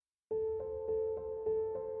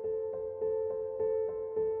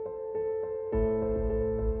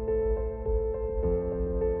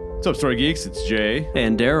What's up, Story Geeks? It's Jay.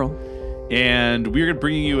 And Daryl. And we're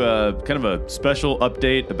bringing you a kind of a special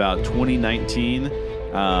update about 2019.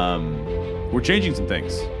 We're changing some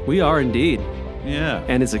things. We are indeed. Yeah.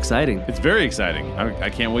 And it's exciting. It's very exciting.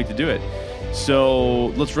 I can't wait to do it. So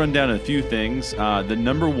let's run down a few things. The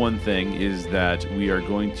number one thing is that we are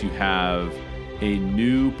going to have a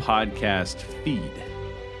new podcast feed.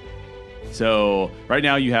 So right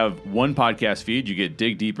now you have one podcast feed. You get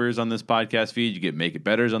Dig Deepers on this podcast feed. You get Make It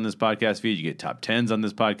Betters on this podcast feed. You get Top 10s on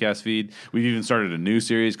this podcast feed. We've even started a new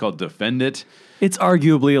series called Defend It. It's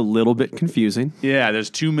arguably a little bit confusing. Yeah, there's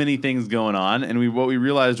too many things going on. And what we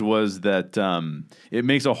realized was that it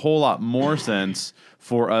makes a whole lot more sense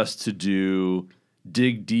for us to do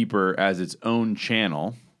Dig Deeper as its own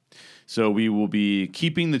channel. So we will be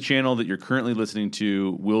keeping the channel that you're currently listening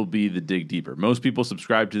to will be the Dig Deeper. Most people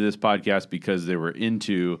subscribe to this podcast because they were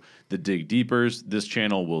into the Dig Deepers. This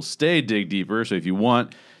channel will stay Dig Deeper. So if you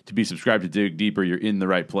want to be subscribed to Dig Deeper, you're in the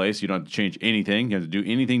right place. You don't have to change anything. You have to do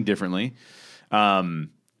anything differently.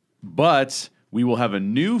 But we will have a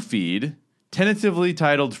new feed, tentatively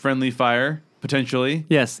titled Friendly Fire. Potentially.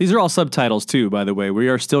 Yes, these are all subtitles too, by the way. We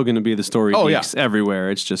are still going to be the Story Geeks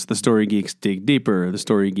everywhere. It's just the Story Geeks Dig Deeper, the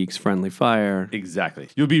Story Geeks Friendly Fire. Exactly.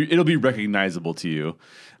 It'll be recognizable to you.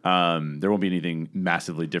 There won't be anything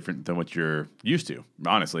massively different than what you're used to,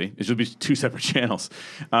 honestly. It should be two separate channels.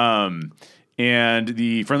 And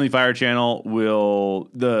the Friendly Fire channel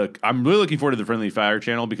I'm really looking forward to the Friendly Fire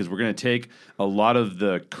channel because we're going to take a lot of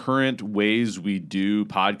the current ways we do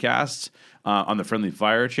podcasts on the Friendly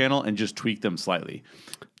Fire channel and just tweak them slightly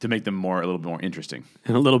to make them a little bit more interesting.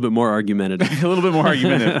 And a little bit more argumentative. A little bit more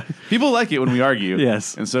argumentative. People like it when we argue.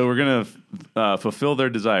 Yes. And so we're going to fulfill their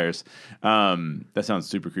desires. That sounds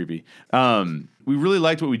super creepy. We really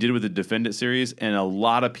liked what we did with the Defend It series, and a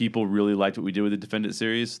lot of people really liked what we did with the Defend It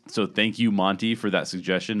series. So thank you, Monty, for that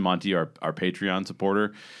suggestion. Monty, our Patreon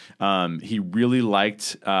supporter. He really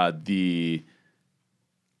liked the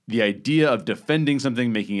idea of defending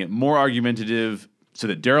something, making it more argumentative, so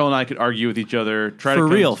that Daryl and I could argue with each other.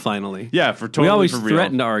 Finally. Yeah, we always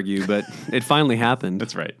threaten to argue, but it finally happened.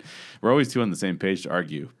 That's right. We're always two on the same page to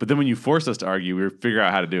argue. But then when you force us to argue, we figure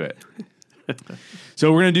out how to do it.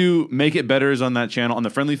 So we're going to do Make It Betters on that channel. On the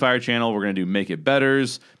Friendly Fire channel, we're going to do Make It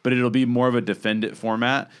Betters, but it'll be more of a Defend It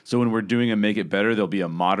format. So when we're doing a Make It Better, there'll be a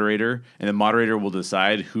moderator, and the moderator will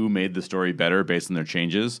decide who made the story better based on their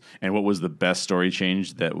changes and what was the best story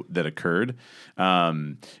change that occurred.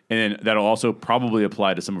 And then that'll also probably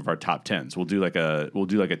apply to some of our top 10s. We'll do like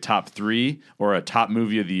a top 3 or a top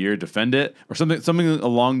movie of the year, Defend It, or something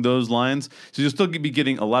along those lines. So you'll still be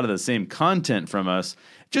getting a lot of the same content from us,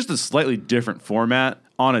 just a slightly different format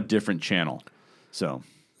on a different channel. So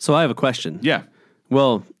I have a question. Yeah.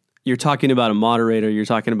 Well, you're talking about a moderator. You're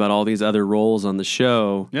talking about all these other roles on the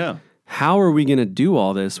show. Yeah. How are we going to do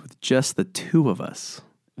all this with just the two of us?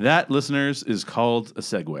 That, listeners, is called a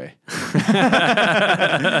segue.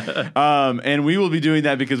 And we will be doing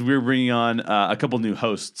that because we're bringing on a couple new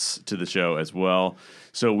hosts to the show as well.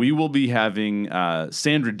 So we will be having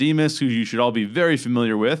Sandra Demas, who you should all be very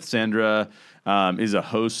familiar with. Sandra is a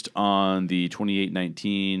host on the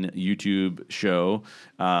 2819 YouTube show,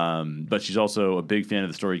 but she's also a big fan of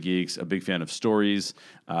the Story Geeks, a big fan of stories,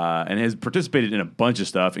 and has participated in a bunch of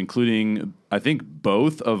stuff, including, I think,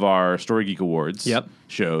 both of our Story Geek Awards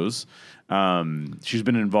shows. She's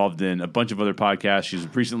been involved in a bunch of other podcasts.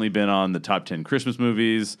 She's recently been on the Top 10 Christmas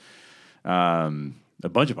movies, a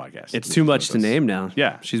bunch of podcasts. It's too much to name now.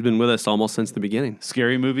 Yeah. She's been with us almost since the beginning.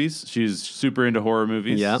 Scary movies. She's super into horror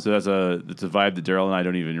movies. Yeah. So that's a vibe that Daryl and I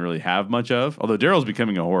don't even really have much of. Although Daryl's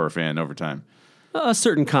becoming a horror fan over time. A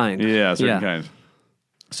certain kind. Yeah, a certain kind.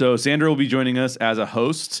 So Sandra will be joining us as a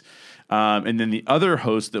host. And then the other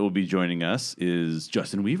host that will be joining us is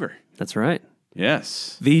Justin Weaver. That's right.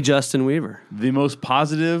 Yes. The Justin Weaver. The most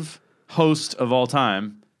positive host of all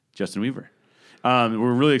time, Justin Weaver.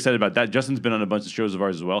 We're really excited about that. Justin's been on a bunch of shows of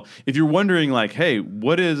ours as well. If you're wondering, like, hey,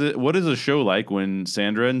 what is a show like when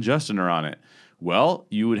Sandra and Justin are on it? Well,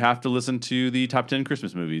 you would have to listen to the Top 10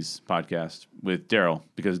 Christmas Movies podcast with Daryl,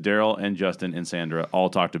 because Daryl and Justin and Sandra all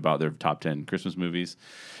talked about their top 10 Christmas movies.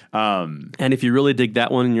 And if you really dig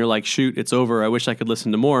that one and you're like, shoot, it's over, I wish I could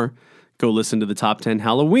listen to more, go listen to the top 10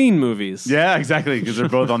 Halloween movies. Yeah, exactly, because they're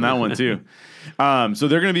both on that one too. So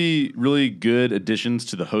they're going to be really good additions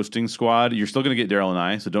to the hosting squad. You're still going to get Daryl and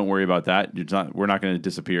I, so don't worry about that. We're not going to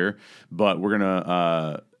disappear, but we're going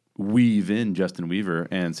to weave in Justin Weaver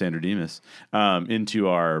and Sandra Demas into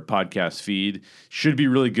our podcast feed. Should be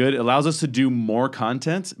really good. It allows us to do more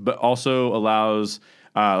content, but also allows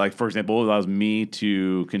Like, for example, it allows me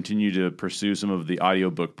to continue to pursue some of the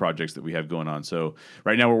audiobook projects that we have going on. So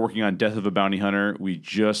right now we're working on Death of a Bounty Hunter. We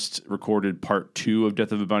just recorded part 2 of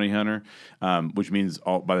Death of a Bounty Hunter, which means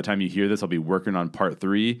by the time you hear this, I'll be working on part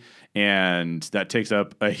 3. And that takes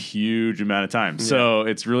up a huge amount of time. Yeah. So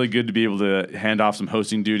it's really good to be able to hand off some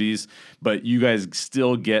hosting duties, but you guys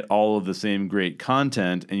still get all of the same great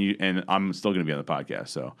content, and I'm still going to be on the podcast.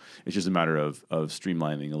 So it's just a matter of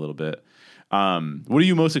streamlining a little bit. What are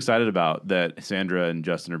you most excited about that Sandra and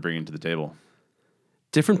Justin are bringing to the table?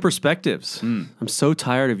 Different perspectives. I'm so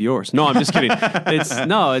tired of yours. No, I'm just kidding.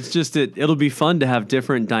 It'll be fun to have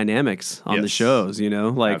different dynamics on the shows, you know?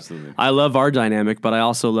 Like, absolutely. I love our dynamic, but I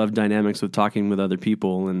also love dynamics with talking with other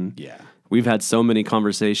people. And we've had so many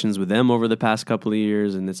conversations with them over the past couple of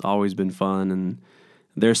years, and it's always been fun. And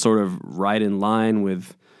they're sort of right in line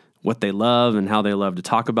with what they love and how they love to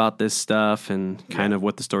talk about this stuff and kind of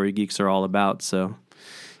what the Story Geeks are all about. So,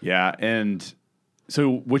 and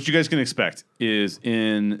so what you guys can expect is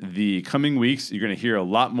in the coming weeks, you're going to hear a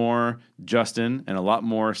lot more Justin and a lot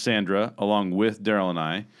more Sandra, along with Daryl and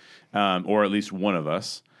I, or at least one of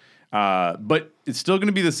us. But it's still going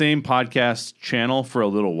to be the same podcast channel for a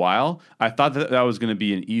little while. I thought that was going to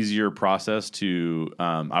be an easier process to,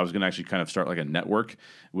 I was going to actually kind of start like a network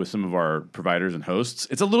with some of our providers and hosts.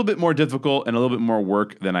 It's a little bit more difficult and a little bit more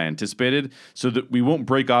work than I anticipated, so that we won't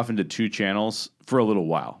break off into 2 channels for a little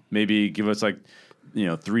while. Maybe give us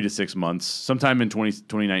 3 to 6 months. Sometime in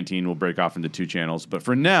 2019, we'll break off into 2 channels. But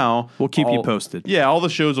for now, we'll keep you posted. Yeah, all the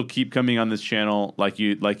shows will keep coming on this channel like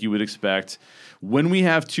you would expect. When we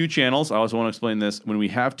have 2 channels, I also want to explain this. When we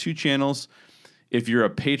have 2 channels, if you're a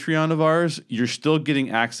Patreon of ours, you're still getting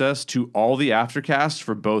access to all the aftercasts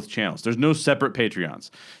for both channels. There's no separate Patreons.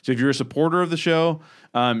 So if you're a supporter of the show,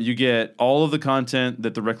 you get all of the content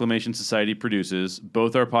that the Reclamation Society produces,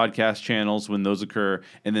 both our podcast channels when those occur,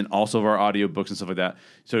 and then also of our audiobooks and stuff like that.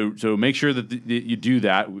 So make sure that you do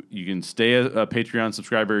that. You can stay a Patreon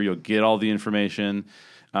subscriber. You'll get all the information.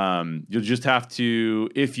 You'll just have to,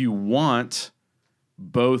 if you want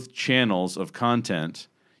both channels of content,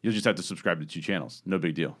 you'll just have to subscribe to 2 channels. No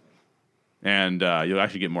big deal. And you'll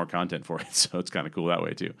actually get more content for it. So it's kind of cool that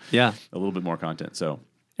way too. Yeah. A little bit more content. So.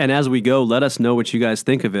 And as we go, let us know what you guys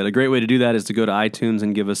think of it. A great way to do that is to go to iTunes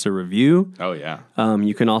and give us a review. Oh, yeah.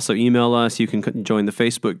 You can also email us. You can join the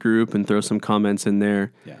Facebook group and throw some comments in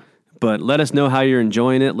there. Yeah. But let us know how you're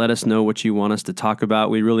enjoying it. Let us know what you want us to talk about.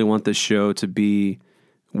 We really want this show to be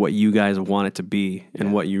what you guys want it to be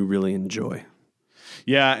and what you really enjoy.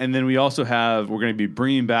 Yeah, and then we're going to be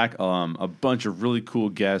bringing back a bunch of really cool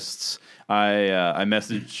guests. I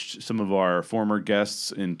messaged some of our former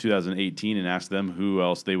guests in 2018 and asked them who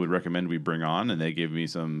else they would recommend we bring on, and they gave me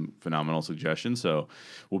some phenomenal suggestions. So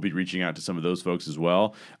we'll be reaching out to some of those folks as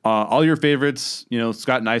well. All your favorites,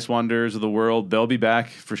 Scott Niswanders of the world, they'll be back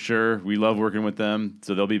for sure. We love working with them,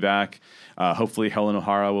 so they'll be back. Hopefully Helen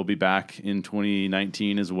O'Hara will be back in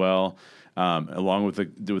 2019 as well. Along with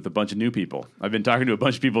a bunch of new people. I've been talking to a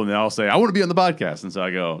bunch of people, and they all say, I want to be on the podcast. And so I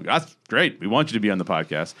go, that's great. We want you to be on the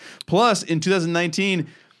podcast. Plus, in 2019,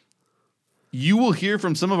 you will hear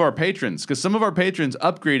from some of our patrons, because some of our patrons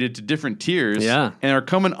upgraded to different tiers and are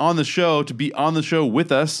coming on the show to be on the show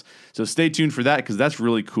with us. So stay tuned for that, because that's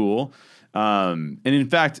really cool. And in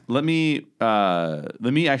fact, let me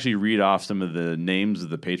actually read off some of the names of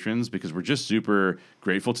the patrons, because we're just super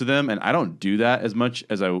grateful to them, and I don't do that as much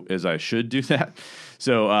as I should do that.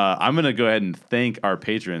 So I'm gonna go ahead and thank our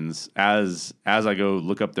patrons as I go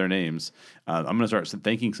look up their names. I'm gonna start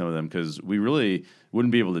thanking some of them, because we really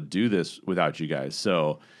wouldn't be able to do this without you guys.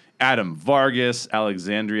 So Adam Vargas,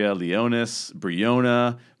 Alexandria Leonis,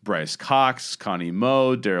 Briona, Bryce Cox, Connie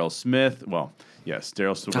Moe, Daryl Smith. Well. Yes,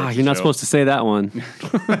 Daryl supports the show. You're not supposed to say that one.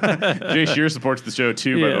 Jay Shear supports the show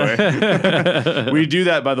too, by the way. We do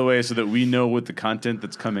that, by the way, so that we know what the content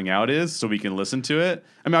that's coming out is, so we can listen to it.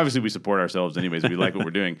 I mean, obviously we support ourselves anyways. We like what we're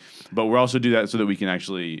doing. But we also do that so that we can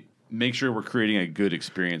actually make sure we're creating a good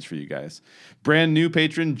experience for you guys. Brand new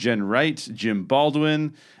patron, Jen Wright, Jim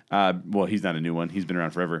Baldwin. Well, he's not a new one. He's been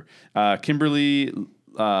around forever. Kimberly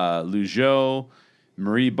Lugeau.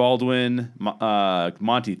 Marie Baldwin,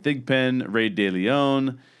 Monty Thigpen, Ray De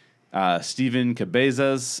Leon, Stephen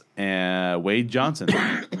Cabezas, and Wade Johnson.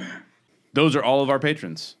 Those are all of our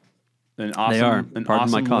patrons. An awesome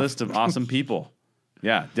list of awesome people.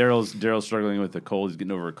 Yeah, Daryl's struggling with a cold. He's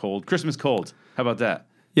getting over a cold. Christmas cold. How about that?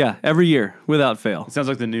 Yeah, every year without fail. It sounds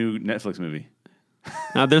like the new Netflix movie.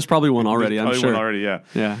 There's probably one already. I'm sure. One already. Yeah.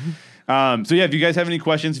 Yeah. So yeah, if you guys have any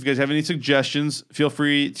questions, if you guys have any suggestions, feel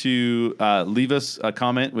free to leave us a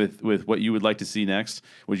comment with what you would like to see next,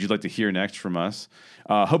 what you'd like to hear next from us.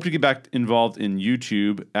 Hope to get back involved in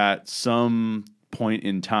YouTube at some point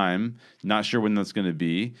in time. Not sure when that's going to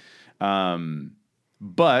be.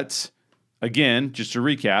 But again, just to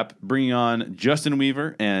recap, bringing on Justin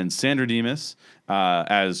Weaver and Sandra Demas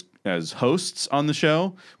as hosts on the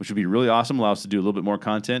show, which would be really awesome, allow us to do a little bit more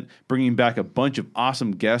content, bringing back a bunch of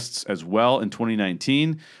awesome guests as well in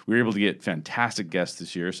 2019. We were able to get fantastic guests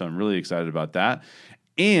this year, so I'm really excited about that.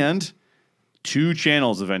 And 2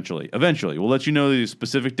 channels eventually. We'll let you know the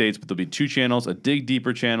specific dates, but there'll be 2 channels, a Dig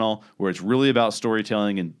Deeper channel where it's really about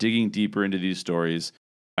storytelling and digging deeper into these stories.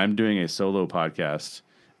 I'm doing a solo podcast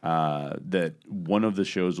that one of the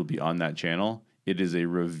shows will be on that channel. It is a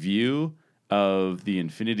review of the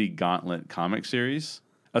Infinity Gauntlet comic series,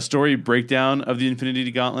 a story breakdown of the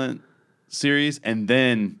Infinity Gauntlet series, and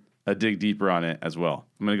then a dig deeper on it as well.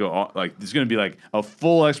 I'm going to go there's going to be like a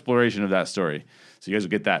full exploration of that story. So you guys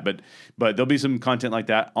will get that. But there'll be some content like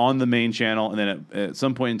that on the main channel. And then at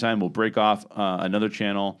some point in time, we'll break off another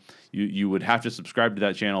channel. You would have to subscribe to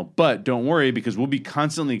that channel. But don't worry, because we'll be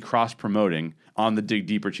constantly cross-promoting on the Dig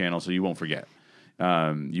Deeper channel, so you won't forget.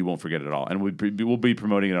 You won't forget it at all. And we'll be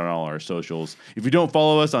promoting it on all our socials. If you don't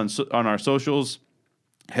follow us on our socials,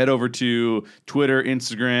 head over to Twitter,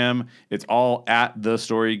 Instagram. It's all at The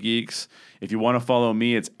Story Geeks. If you want to follow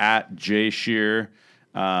me, it's at Jay Shear.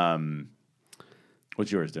 What's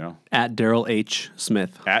yours, Daryl? At Daryl H.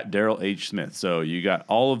 Smith. At Daryl H. Smith. So you got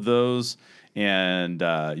all of those. And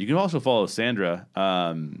you can also follow Sandra.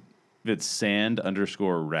 It's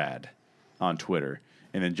sand_rad on Twitter.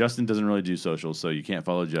 And then Justin doesn't really do socials, so you can't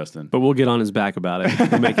follow Justin. But we'll get on his back about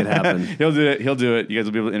it. We'll make it happen. He'll do it. You guys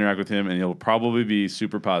will be able to interact with him, and he'll probably be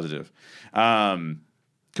super positive.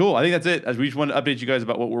 Cool. I think that's it. As we just wanted to update you guys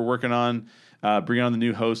about what we're working on. Bringing on the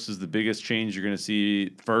new hosts is the biggest change you're going to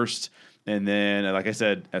see first. And then, like I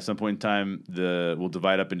said, at some point in time, we'll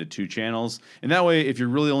divide up into 2 channels. And that way, if you're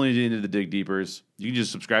really only into the Dig Deepers, you can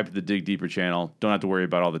just subscribe to the Dig Deeper channel. Don't have to worry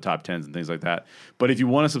about all the top 10s and things like that. But if you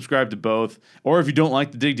want to subscribe to both, or if you don't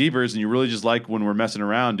like the Dig Deepers and you really just like when we're messing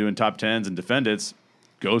around doing top 10s and Defendits,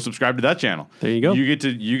 go subscribe to that channel. There you go.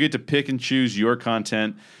 You get to pick and choose your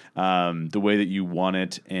content the way that you want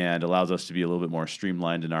it, and allows us to be a little bit more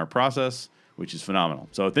streamlined in our process, which is phenomenal.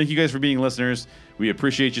 So thank you guys for being listeners. We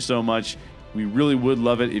appreciate you so much. We really would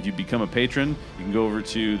love it if you become a patron. You can go over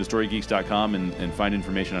to thestorygeeks.com and find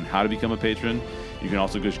information on how to become a patron. You can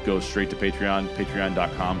also just go straight to Patreon,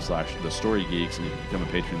 patreon.com/thestorygeeks, and you can become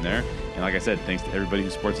a patron there. And like I said, thanks to everybody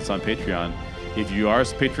who supports us on Patreon. If you are a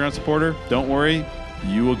Patreon supporter, don't worry.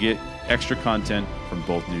 You will get extra content from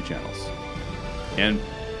both new channels. And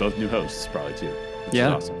both new hosts probably too, which is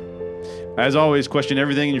awesome. As always, question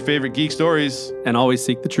everything in your favorite geek stories. And always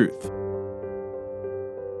seek the truth.